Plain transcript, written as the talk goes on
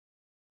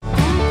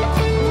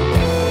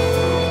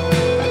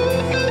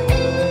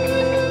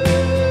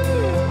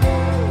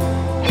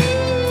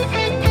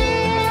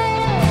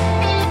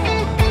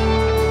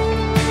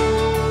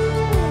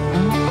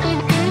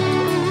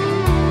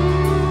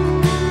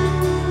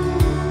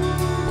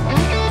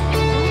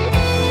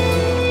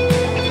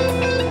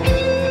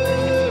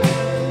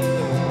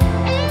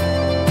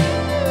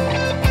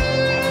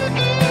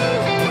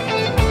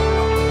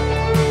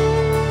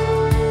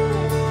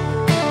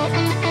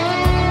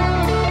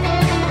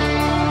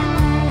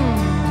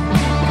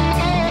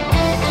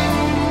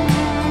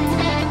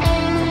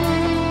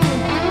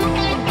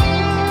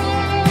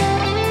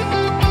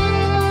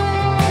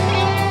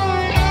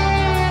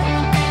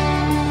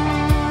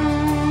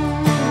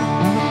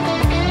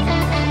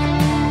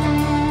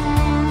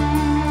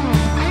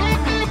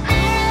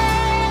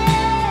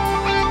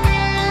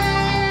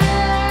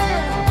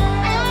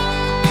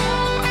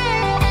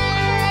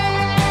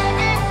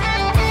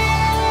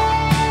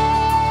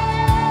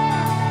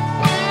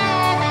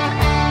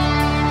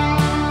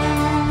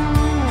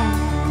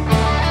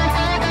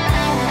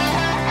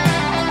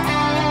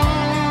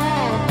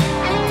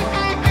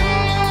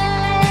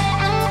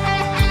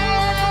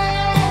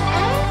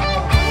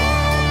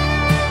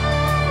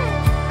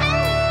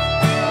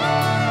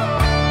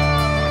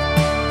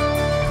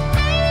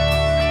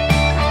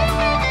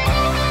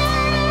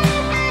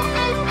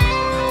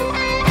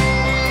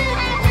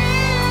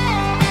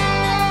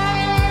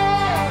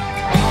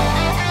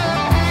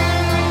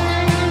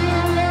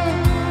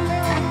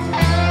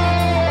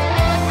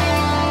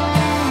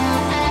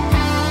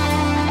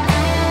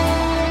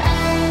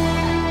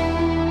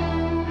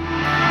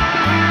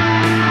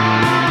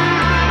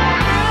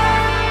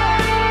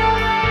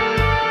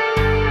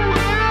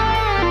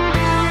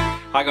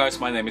Hi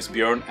guys, my name is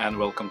Björn and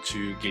welcome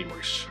to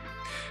Gilmourish.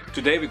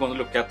 Today we're going to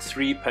look at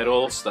three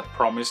pedals that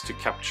promise to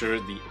capture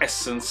the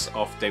essence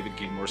of David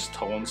Gilmour's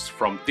tones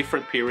from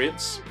different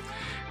periods.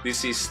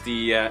 This is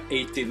the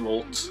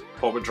 18-volt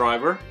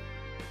Powerdriver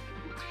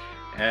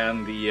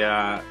and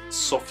the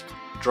Soft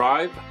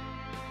Drive,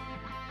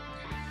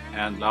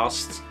 and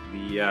last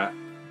the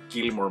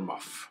Gilmour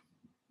Muff.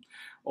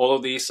 All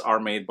of these are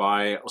made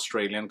by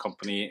Australian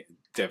company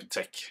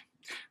DevTech.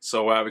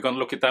 So we're going to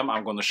look at them.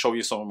 I'm going to show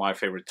you some of my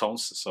favorite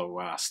tones, so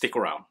stick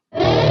around.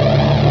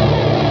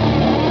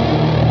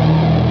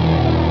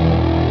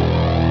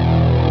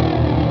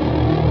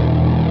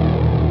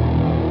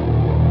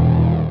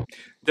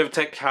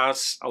 DevTech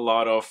has a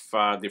lot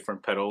of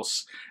different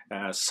pedals.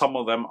 Some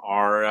of them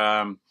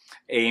are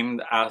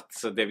aimed at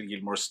David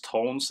Gilmour's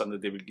tones and the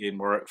David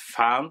Gilmour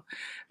fan,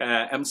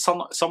 and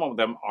some of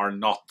them are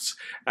not.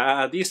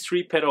 These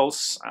three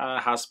pedals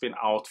has been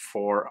out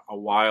for a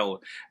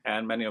while,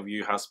 and many of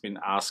you has been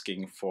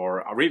asking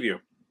for a review.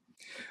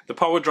 The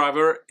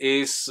Powerdriver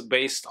is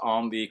based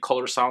on the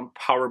Colorsound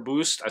Power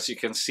Boost, as you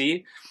can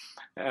see.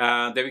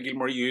 David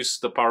Gilmour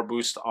used the Power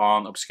Boost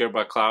on Obscured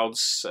by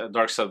Clouds,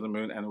 Dark Side of the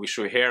Moon and Wish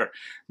You Were Here,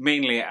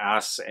 mainly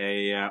as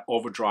a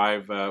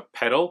overdrive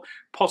pedal,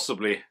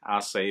 possibly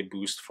as a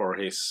boost for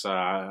his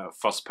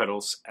fuzz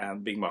pedals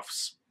and Big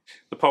Muffs.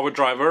 The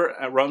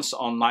Powerdriver runs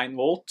on 9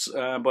 volt,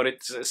 but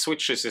it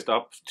switches it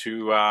up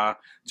to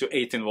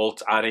 18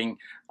 volt, adding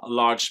a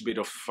large bit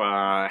of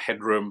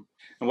headroom.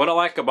 And what I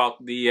like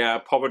about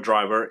the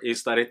Powerdriver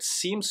is that it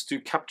seems to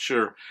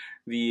capture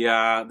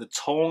the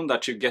tone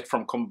that you get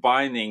from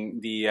combining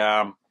the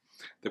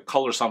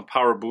Colorsound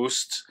Power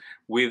Boost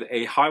with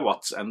a high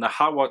watt, and the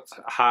high watt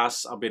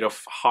has a bit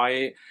of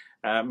high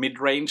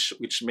mid-range,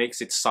 which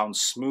makes it sound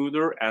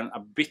smoother and a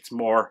bit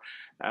more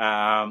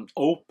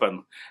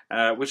open,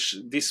 which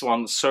this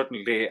one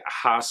certainly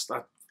has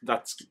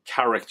that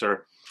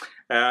character.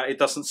 It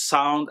doesn't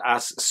sound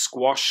as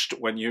squashed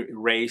when you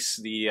raise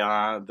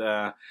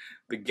the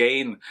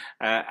gain,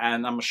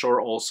 and I'm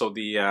sure also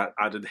the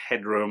added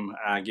headroom,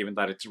 given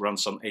that it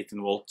runs on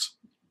 18 volt,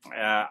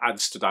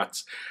 adds to that.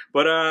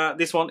 But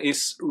this one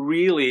is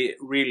really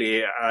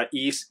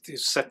easy to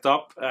set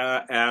up,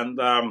 and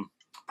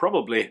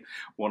probably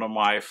one of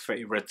my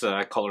favorite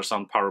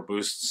Colorsound Power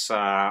Boosts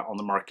on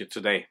the market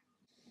today.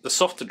 The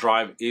Soft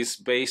Drive is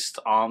based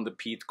on the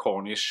Pete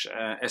Cornish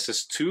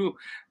SS2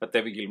 that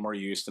David Gilmour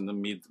used in the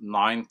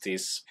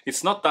mid-90s.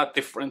 It's not that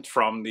different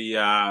from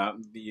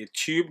the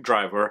Tube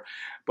Driver,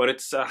 but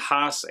it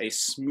has a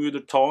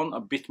smoother tone,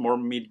 a bit more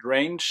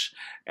mid-range,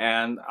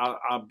 and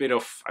a bit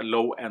of a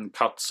low-end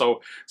cut.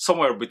 So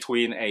somewhere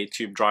between a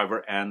Tube Driver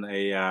and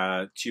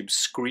a Tube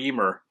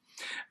Screamer.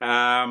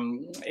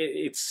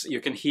 You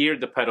can hear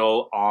the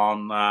pedal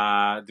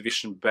on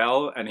Division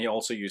Bell, and he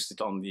also used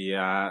it on the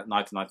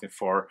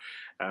 1994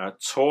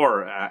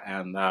 tour,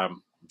 and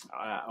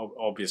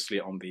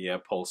obviously on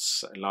the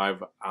Pulse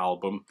Live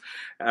album.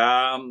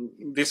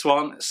 This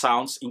one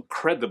sounds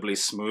incredibly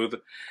smooth.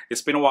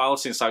 It's been a while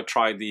since I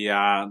tried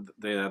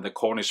the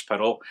Cornish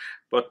pedal,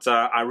 but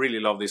I really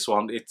love this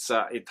one.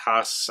 It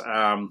has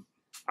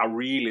a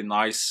really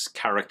nice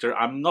character.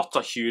 I'm not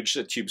a huge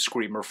Tube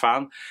Screamer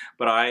fan,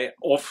 but I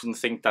often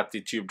think that the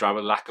Tube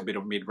Driver lack a bit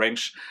of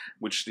mid-range,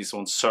 which this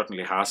one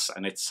certainly has,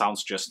 and it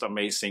sounds just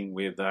amazing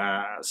with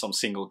some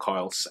single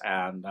coils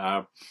and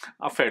a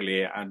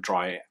fairly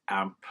dry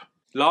amp.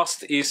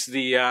 Last is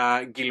the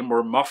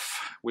Gilmour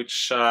Muff,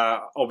 which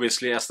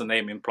obviously, as the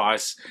name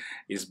implies,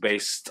 is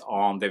based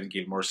on David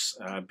Gilmour's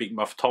Big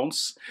Muff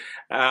tones.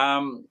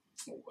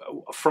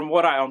 From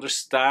what I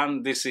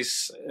understand, this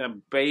is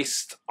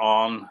based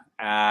on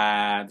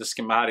the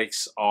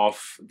schematics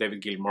of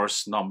David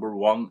Gilmour's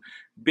 #1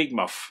 Big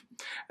Muff,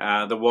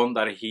 the one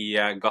that he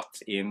got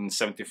in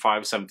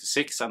 75,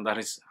 76, and that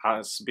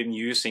has been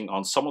using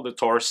on some of the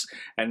tours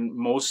and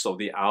most of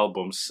the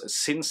albums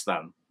since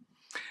then.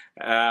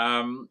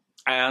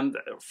 And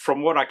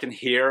from what I can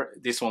hear,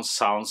 this one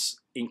sounds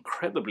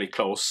incredibly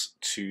close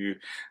to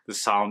the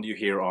sound you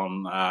hear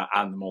on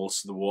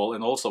Animals, The Wall,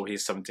 and also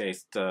his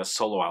 78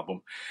 solo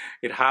album.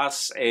 It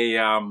has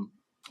a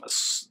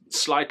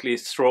slightly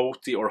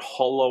throaty or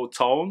hollow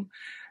tone.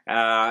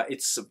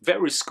 It's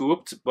very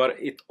scooped, but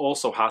it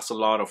also has a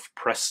lot of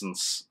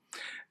presence.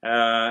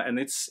 And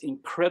it's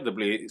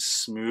incredibly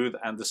smooth,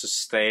 and the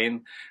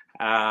sustain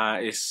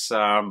is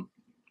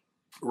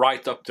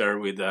right up there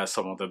with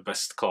some of the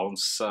best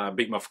clones,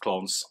 Big Muff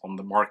clones on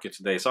the market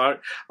today. So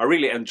I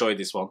really enjoy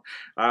this one.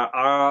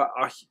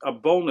 A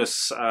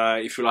bonus,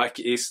 if you like,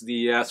 is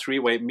the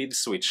three-way mid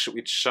switch,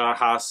 which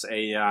has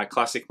a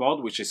classic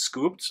mode, which is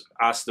scooped,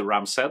 as the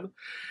Ram said,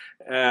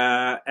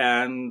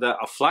 and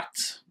a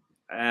flat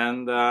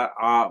and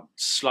a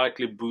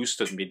slightly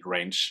boosted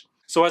mid-range.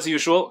 So as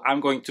usual, I'm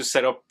going to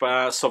set up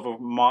some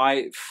of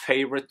my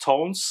favorite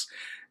tones.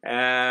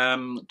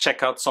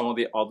 Check out some of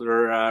the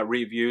other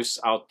reviews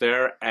out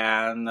there,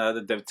 and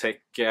the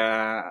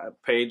DevTech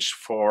page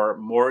for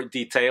more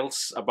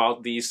details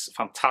about these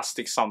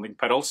fantastic sounding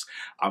pedals.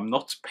 I'm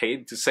not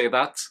paid to say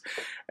that.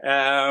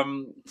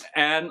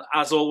 And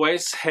as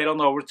always, head on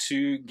over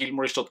to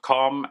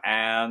gilmourish.com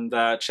and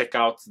check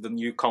out the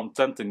new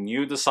content, the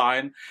new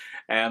design,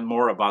 and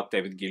more about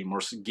David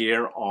Gilmour's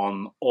gear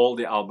on all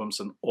the albums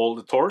and all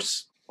the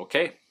tours.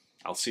 Okay,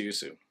 I'll see you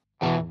soon.